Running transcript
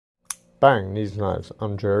Bang, Neeves Knives.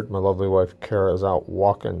 I'm Jared. My lovely wife Kara is out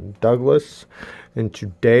walking Douglas. And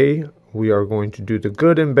today we are going to do the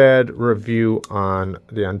good and bad review on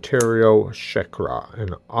the Ontario Shikra,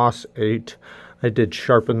 an Os 8. I did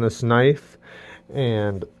sharpen this knife,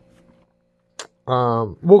 and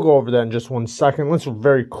we'll go over that in just 1 second. Let's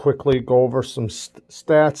very quickly go over some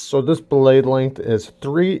stats. So this blade length is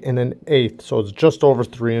 3 1/8, so it's just over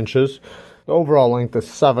 3 inches. The overall length is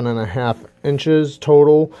 7.5 inches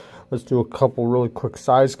total. Let's do a couple really quick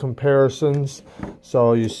size comparisons.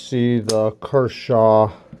 So you see the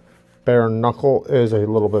Kershaw bare knuckle is a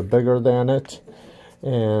little bit bigger than it,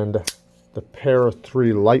 and the Para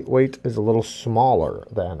 3 lightweight is a little smaller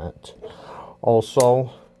than it.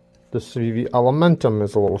 Also, the CV Elementum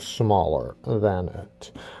is a little smaller than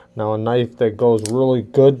it. Now, a knife that goes really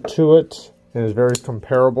good to it and is very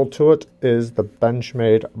comparable to it is the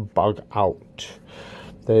Benchmade Bug Out.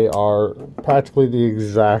 They are practically the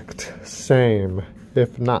exact same,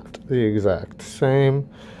 if not the exact same.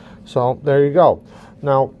 So there you go.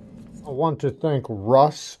 Now, I want to thank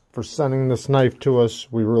Russ for sending this knife to us.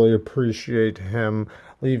 We really appreciate him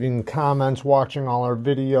leaving comments, watching all our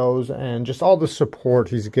videos, and just all the support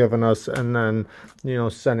he's given us, and then, you know,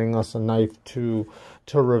 sending us a knife to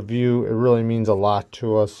review. It really means a lot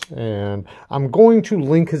to us, and I'm going to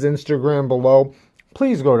link his Instagram below.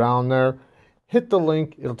 Please go down there, hit the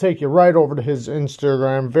link. It'll take you right over to his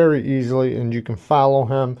Instagram very easily, and you can follow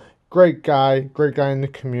him. Great guy in the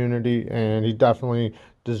community, and he definitely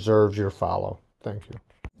deserves your follow. Thank you.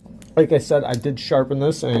 Like I said, I did sharpen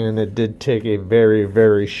this, and it did take a very,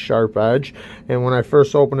 very sharp edge. And when I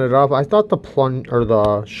first opened it up, I thought the plunge or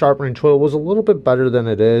the sharpening tool was a little bit better than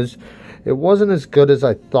it is. It wasn't as good as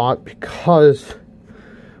I thought, because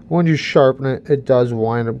when you sharpen it, it does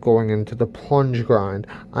wind up going into the plunge grind.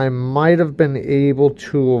 I might have been able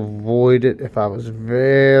to avoid it if I was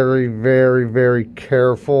very, very, very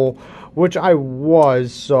careful, which I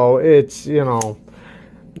was. So it's, you know,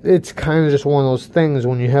 it's kind of just one of those things.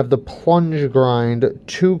 When you have the plunge grind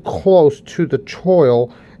too close to the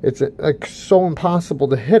choil, it's like so impossible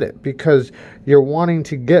to hit it, because you're wanting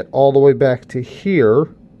to get all the way back to here,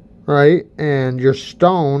 right? And your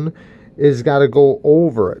stone is got to go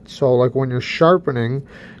over it. So like when you're sharpening,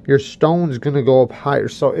 your stone's going to go up higher.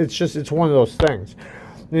 So it's one of those things.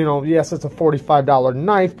 You know, yes, it's a $45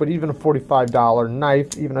 knife, but even a $45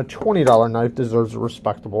 knife, even a $20 knife deserves a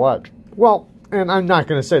respectable edge. Well, and I'm not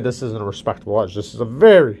going to say this isn't a respectable edge. This is a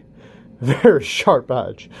very, very sharp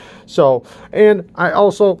edge. So, and I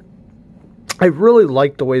really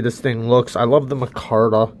like the way this thing looks. I love the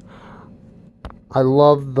micarta. I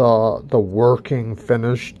love the working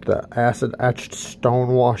finish, the acid etched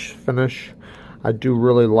stonewash finish. I do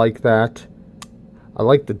really like that. I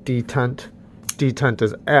like the detent. Detent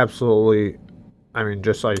is absolutely, I mean,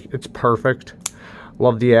 just like, it's perfect.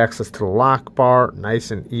 Love the access to the lock bar,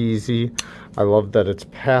 nice and easy. I love that it's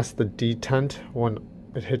past the detent when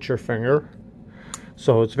it hits your finger.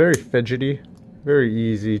 So it's very fidgety, very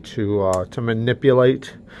easy to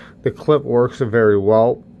manipulate. The clip works very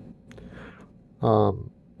well.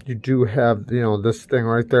 You do have, you know, this thing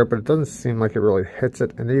right there, but it doesn't seem like it really hits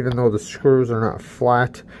it. And even though the screws are not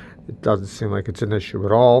flat, it doesn't seem like it's an issue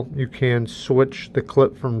at all. You can switch the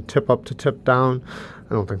clip from tip up to tip down.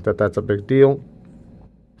 I don't think that that's a big deal.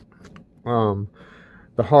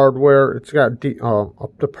 The hardware, it's got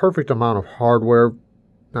the perfect amount of hardware.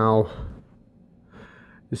 Now,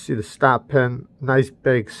 you see the stop pin, nice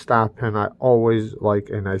big stop pin. I always like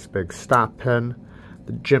a nice big stop pin.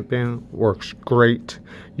 The jimping works great.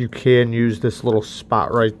 You can use this little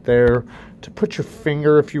spot right there to put your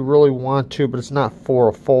finger if you really want to, but it's not for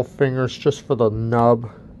a full finger, it's just for the nub.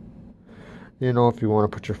 You know, if you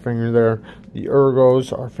want to put your finger there. The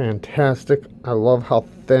ergos are fantastic. I love how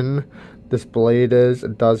thin this blade is.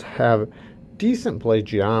 It does have decent blade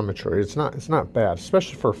geometry. It's not bad,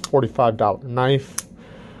 especially for a $45 knife.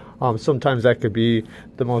 Sometimes that could be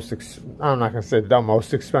the most, I'm not going to say the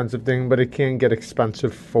most expensive thing, but it can get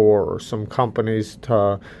expensive for some companies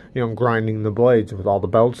to, you know, grinding the blades with all the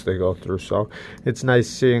belts they go through. So it's nice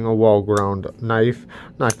seeing a well-ground knife.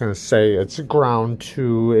 I'm not going to say it's ground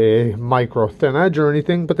to a micro thin edge or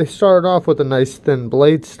anything, but they started off with a nice thin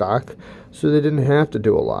blade stock, so they didn't have to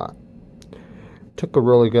do a lot. Took a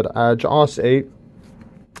really good edge. Os 8,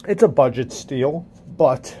 it's a budget steel.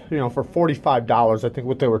 But, you know, for $45, I think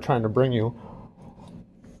what they were trying to bring you,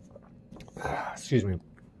 excuse me,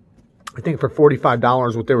 I think for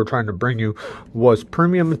 $45, what they were trying to bring you was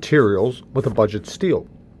premium materials with a budget steel.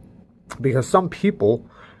 Because some people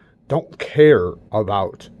don't care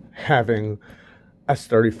about having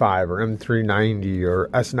S35 or M390 or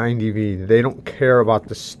S90V. They don't care about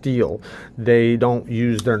the steel. They don't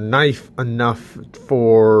use their knife enough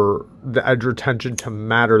for the edge retention to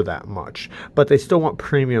matter that much. But they still want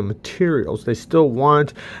premium materials. They still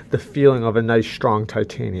want the feeling of a nice strong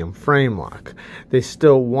titanium frame lock. They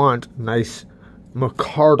still want nice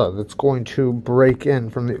micarta that's going to break in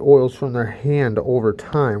from the oils from their hand over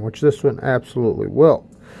time, which this one absolutely will.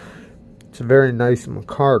 It's a very nice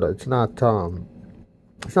micarta. It's not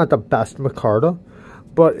the best micarta,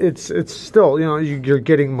 but it's still, you know, you're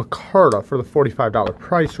getting micarta for the $45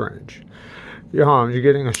 price range. You're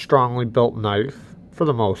getting a strongly built knife for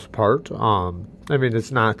the most part. I mean,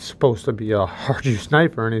 it's not supposed to be a hard use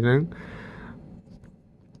knife or anything.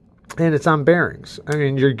 And it's on bearings. I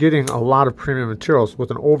mean, you're getting a lot of premium materials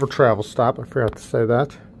with an over travel stop. I forgot to say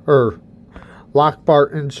that. Or lock bar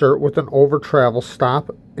insert with an over travel stop,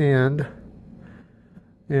 and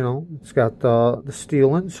you know, it's got the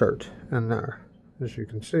steel insert in there, as you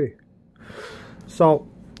can see. So,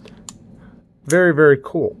 very, very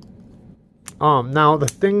cool. Now, the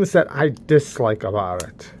things that I dislike about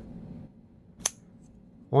it.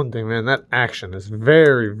 One thing, man, that action is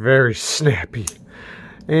very, very snappy.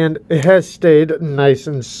 And it has stayed nice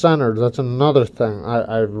and centered. That's another thing.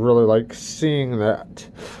 I really like seeing that.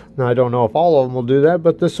 Now, I don't know if all of them will do that,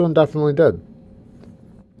 but this one definitely did.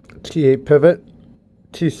 T8 pivot.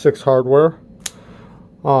 T6 hardware.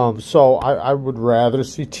 So I would rather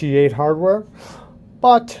see T8 hardware,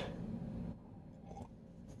 but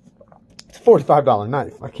it's a $45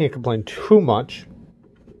 knife. I can't complain too much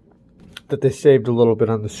that they saved a little bit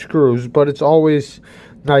on the screws, but it's always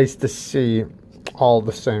nice to see all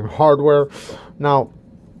the same hardware. Now,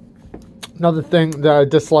 another thing that I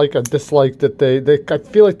dislike that I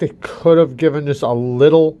feel like they could have given just a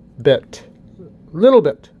little bit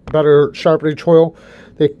better sharpening choil.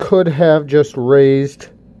 They could have just raised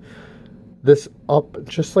this up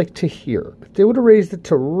just like to here. If they would have raised it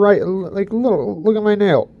to right, like look at my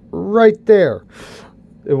nail, right there,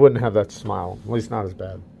 it wouldn't have that smile. At least not as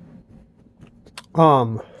bad.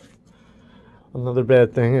 Another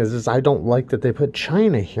bad thing is I don't like that they put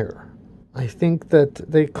China here. I think that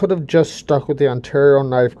they could have just stuck with the Ontario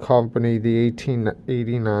Knife Company, the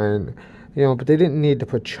 1889, you know, but they didn't need to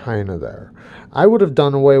put China there. I would have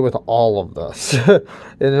done away with all of this. And,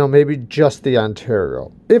 you know, maybe just the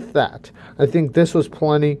Ontario. If that. I think this was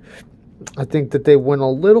plenty. I think that they went a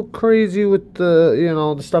little crazy with the, you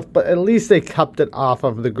know, the stuff, but at least they kept it off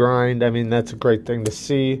of the grind. I mean, that's a great thing to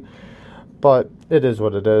see. But it is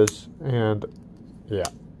what it is. And, yeah.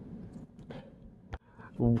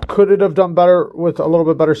 Could it have done better with a little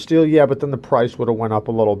bit better steel? Yeah, but then the price would have went up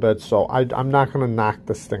a little bit. So I'm not going to knock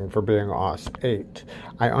this thing for being awesome. 8.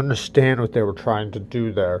 I understand what they were trying to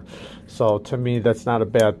do there. So to me, that's not a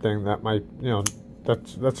bad thing. That might, you know,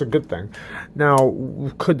 that's a good thing.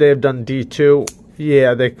 Now, could they have done D2?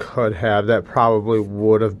 Yeah, they could have. That probably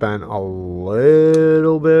would have been a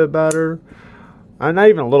little bit better. Not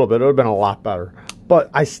even a little bit. It would have been a lot better. But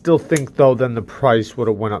I still think, though, then the price would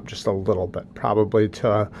have went up just a little bit, probably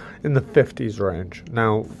to in the 50s range.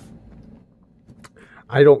 Now,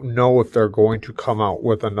 I don't know if they're going to come out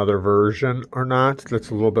with another version or not. That's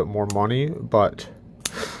a little bit more money, but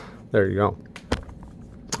there you go.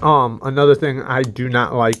 Another thing I do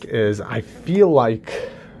not like is I feel like,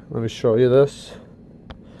 let me show you this.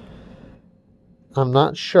 I'm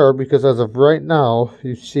not sure because as of right now,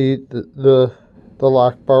 you see the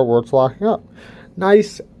lock bar where it's locking up.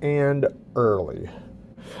 Nice and early.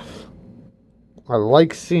 I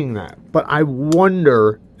like seeing that, but I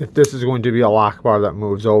wonder if this is going to be a lock bar that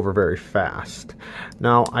moves over very fast.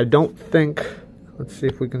 Now, I don't think, let's see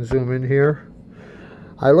if we can zoom in here.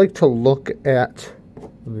 I like to look at,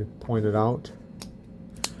 let me point it out,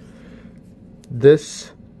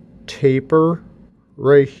 this taper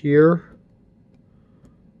right here,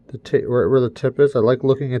 right where the tip is. I like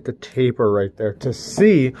looking at the taper right there to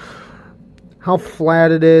see how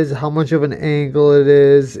flat it is, how much of an angle it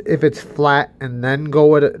is, if it's flat and then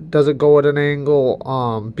does it go at an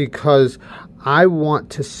angle, because I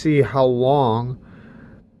want to see how long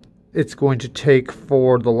it's going to take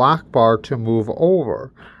for the lock bar to move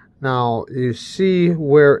over. Now, you see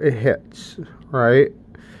where it hits, right?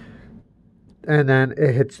 And then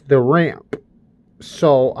it hits the ramp.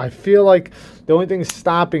 So I feel like the only thing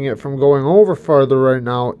stopping it from going over farther right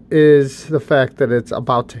now is the fact that it's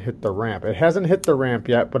about to hit the ramp. It hasn't hit the ramp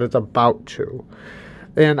yet, but it's about to.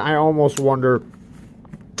 And I almost wonder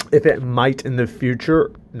if it might in the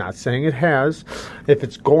future, not saying it has, if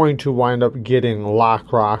it's going to wind up getting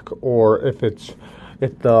lock rock, or if it's,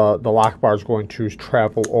 if the lock bar is going to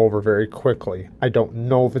travel over very quickly. I don't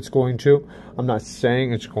know if it's going to. I'm not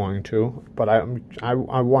saying it's going to, but I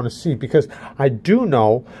want to see, because I do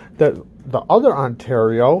know that the other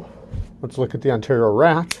Ontario, let's look at the Ontario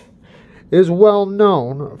Rat, is well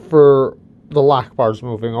known for the lock bars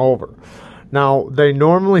moving over. Now, they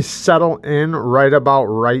normally settle in right about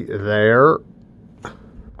right there.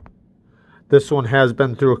 This one has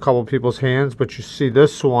been through a couple people's hands, but you see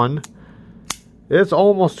this one, it's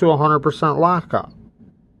almost to 100% lockup.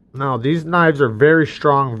 Now, these knives are very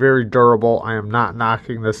strong, very durable. I am not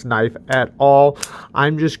knocking this knife at all.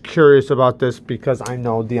 I'm just curious about this because I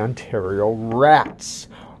know the Ontario Rats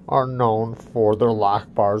are known for their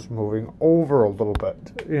lock bars moving over a little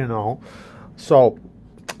bit, you know. So,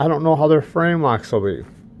 I don't know how their frame locks will be.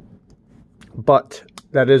 But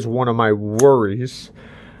that is one of my worries.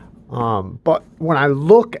 But when I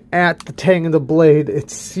look at the tang of the blade, it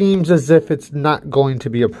seems as if it's not going to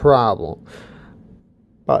be a problem.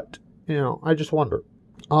 But, you know, I just wonder.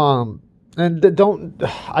 And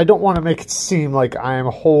I don't want to make it seem like I am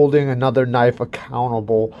holding another knife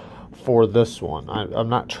accountable for this one. I'm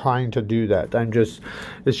not trying to do that.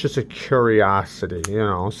 It's just a curiosity, you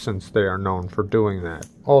know, since they are known for doing that.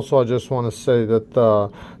 Also, I just want to say that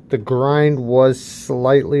the grind was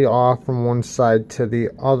slightly off from one side to the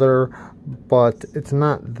other, but it's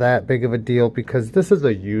not that big of a deal because this is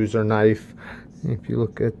a user knife. If you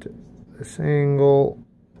look at this angle,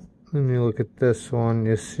 and you look at this one,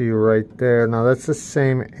 you see right there. Now that's the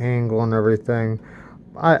same angle and everything.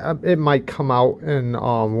 It might come out in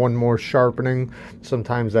one more sharpening.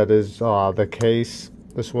 Sometimes that is the case.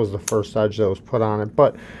 This was the first edge that was put on it,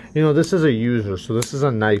 but you know, this is a user, so this is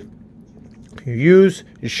a knife. You use,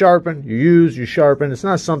 you sharpen, you use, you sharpen. It's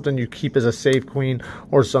not something you keep as a safe queen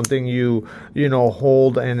or something you know,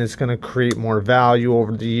 hold and it's going to create more value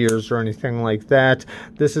over the years or anything like that.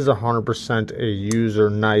 This is 100% a user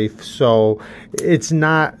knife, so it's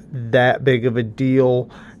not that big of a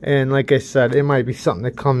deal. And like I said, it might be something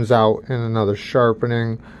that comes out in another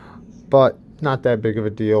sharpening, but not that big of a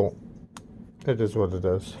deal. It is what it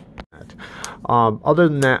is. Other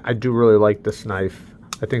than that, I do really like this knife.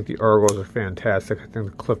 I think the ergos are fantastic. I think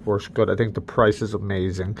the clip works good. I think the price is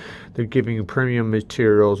amazing. They're giving you premium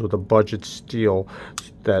materials with a budget steel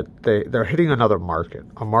that they're hitting another market.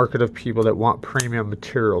 A market of people that want premium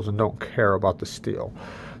materials and don't care about the steel.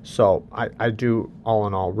 So I do, all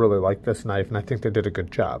in all, really like this knife, and I think they did a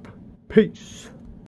good job. Peace.